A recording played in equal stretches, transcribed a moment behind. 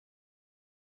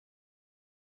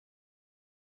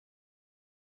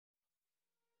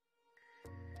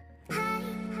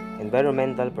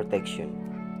Environmental protection.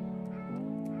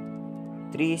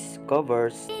 Trees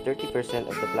covers 30%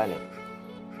 of the planet.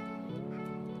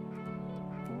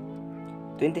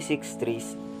 26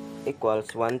 trees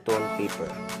equals 1 ton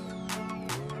paper.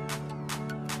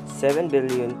 7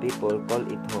 billion people call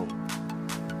it home.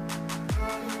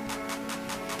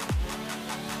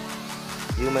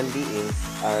 Human beings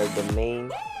are the main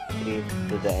threat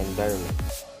to the environment.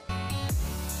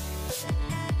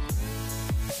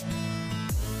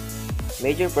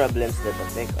 Major problems that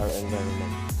affect our environment: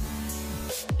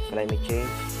 climate change,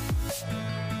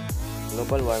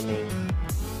 global warming,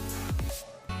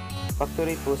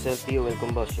 factory fossil fuel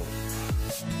combustion.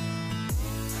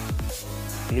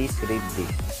 Please read this.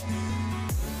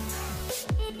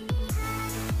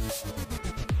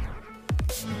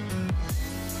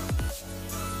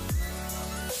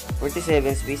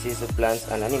 "47 species of plants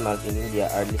and animals in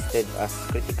India are listed as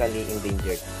critically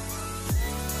endangered.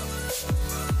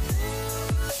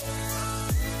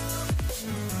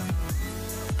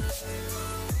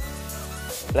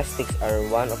 Plastics are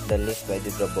one of the least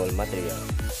biodegradable materials.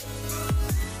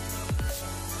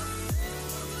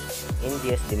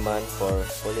 India's demand for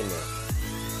polymers.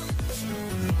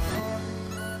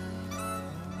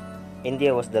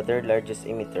 India was the third largest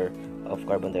emitter of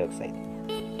carbon dioxide.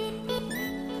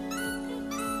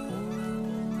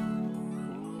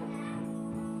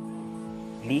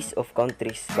 List of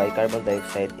countries by carbon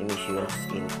dioxide emissions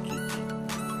in kg.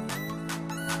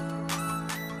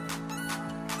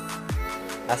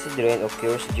 Acid rain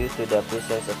occurs due to the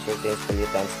presence of certain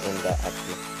pollutants in the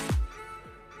atmosphere.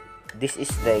 This is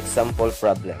the example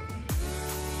problem.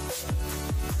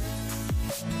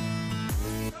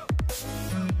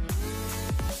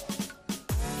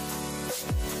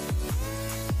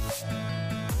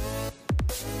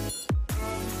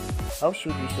 How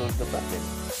should we solve the problem?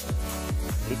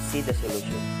 Let's see the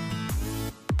solution.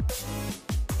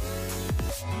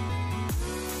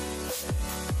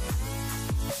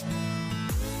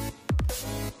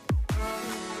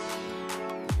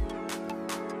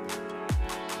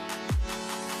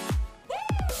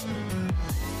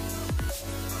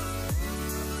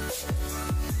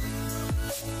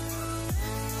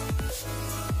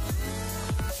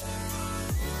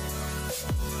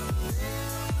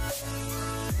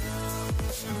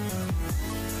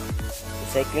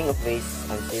 Recycling of waste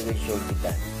and sewage should be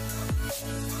done.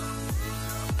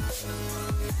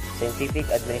 Scientific,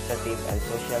 administrative, and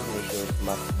social measures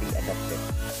must be adopted.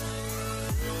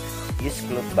 Use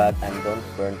cloth bag and don't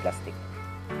burn plastic.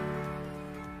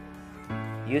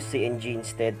 Use CNG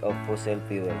instead of fossil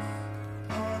fuels.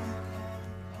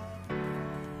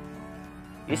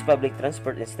 Use public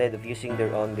transport instead of using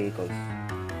their own vehicles.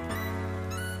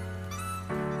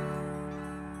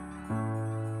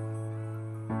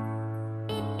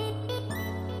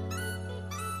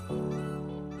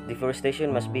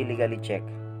 Deforestation must be legally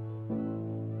checked.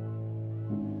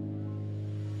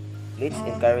 Let's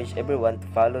encourage everyone to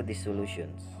follow these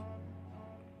solutions.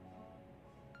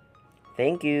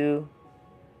 Thank you.